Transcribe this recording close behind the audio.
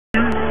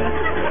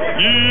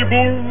So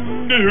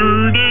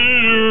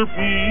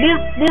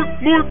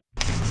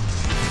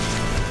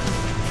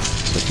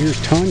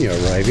here's Tanya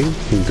arriving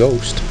in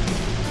Ghost.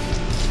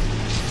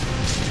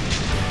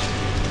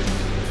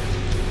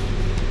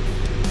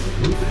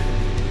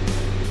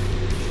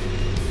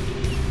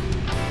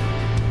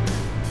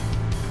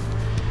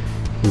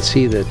 You can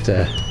see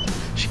that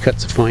she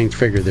cuts a fine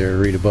figure there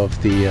right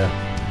above the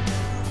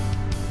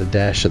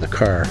dash of the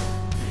car.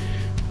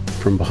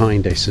 From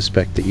behind, I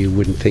suspect that you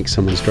wouldn't think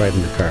someone's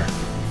driving the car.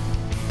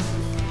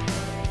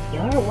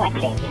 You're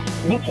watching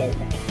Mitch's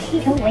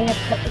Keto Way of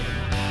Cooking.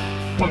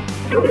 Now,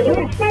 if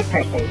you're a smart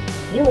person,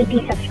 you would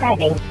be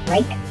subscribing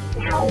right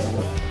now.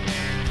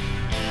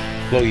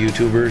 Hello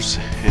YouTubers,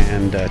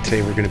 and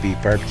today we're going to be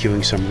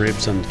barbecuing some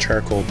ribs on the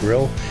charcoal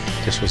grill.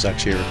 This was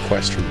actually a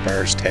request from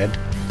Bars Ted.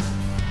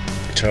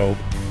 So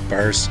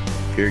Bars,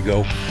 here you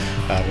go.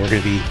 We're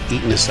going to be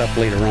eating this up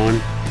later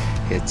on.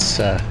 It's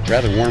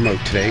rather warm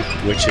out today,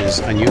 which is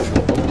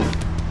unusual.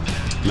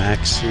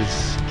 Max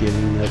is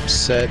getting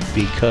upset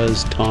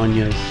because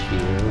Tanya's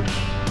here.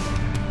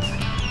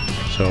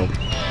 So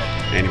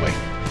anyway,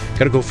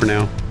 gotta go for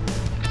now.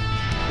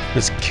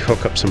 Let's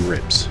cook up some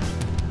ribs.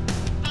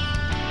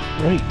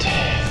 Right,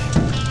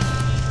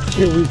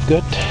 here we've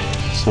got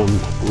some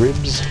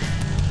ribs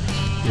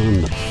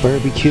on the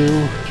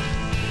barbecue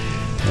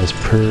as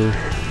per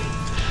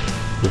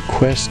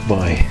request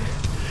by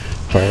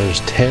Bars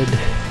Ted.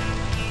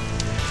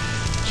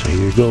 So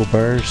here you go,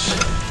 Bars.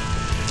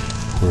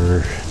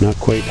 We're not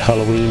quite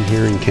Halloween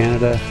here in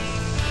Canada.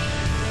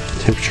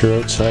 Temperature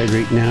outside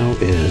right now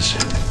is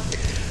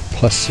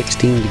plus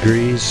 16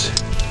 degrees,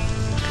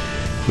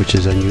 which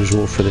is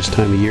unusual for this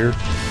time of year.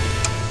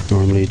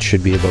 Normally it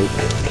should be about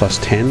plus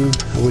 10,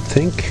 I would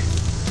think.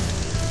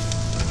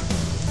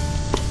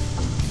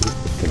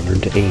 Gotta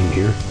learn to aim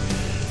here.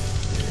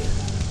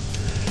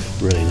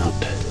 Really not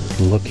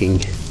looking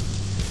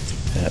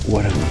at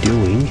what I'm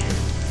doing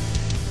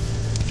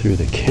through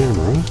the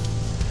camera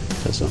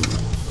as I'm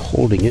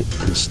holding it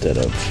instead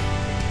of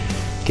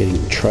getting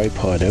the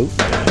tripod out.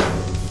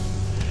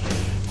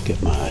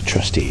 Get my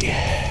trusty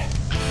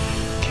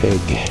keg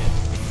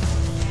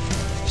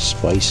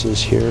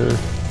spices here.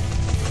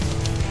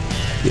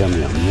 Yum,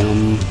 yum,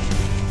 yum.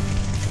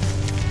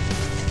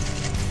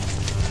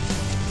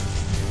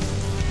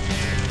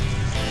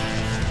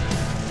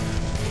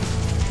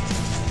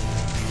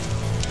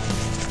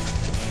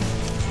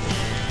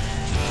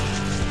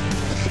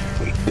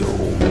 There we go.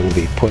 We'll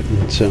be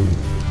putting some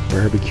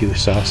barbecue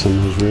sauce on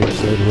those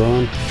ribs later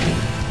on.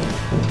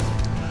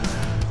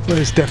 But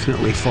it's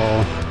definitely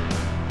fall,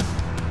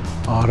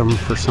 autumn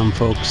for some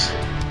folks.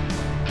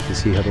 You can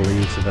see how the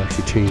leaves have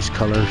actually changed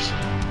colors.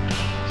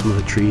 Some of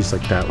the trees,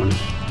 like that one,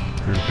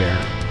 are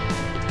bare,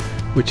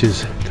 which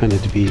is kind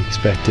of to be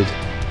expected.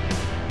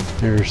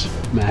 There's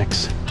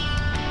Max.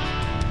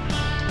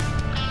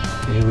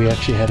 Yeah, we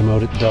actually had him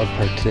out at the dog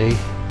park today.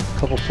 A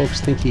couple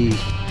folks think he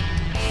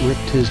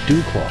ripped his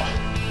dew claw.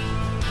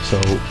 So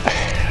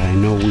I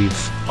know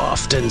we've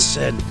often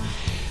said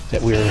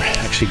that we're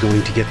actually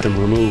going to get them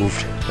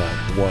removed, but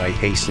why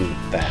hasten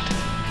that?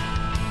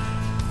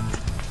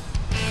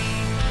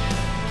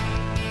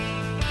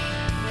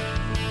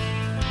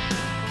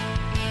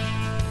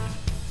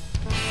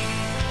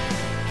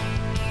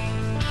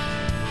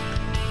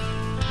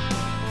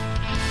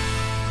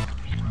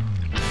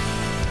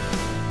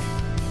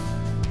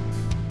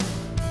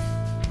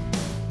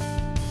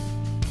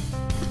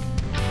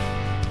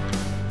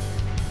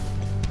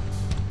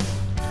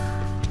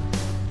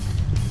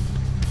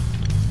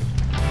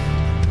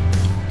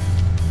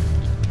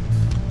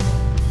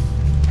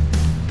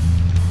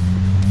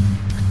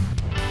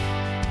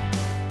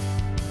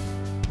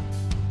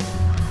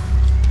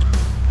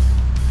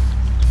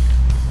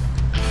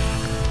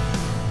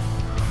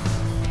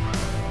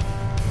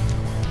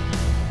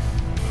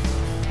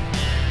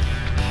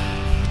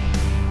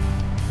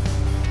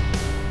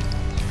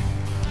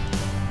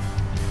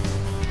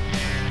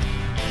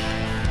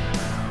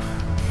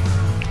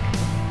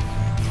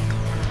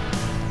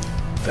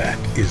 That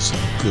is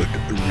good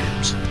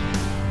ribs.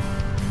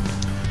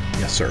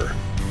 Yes, sir.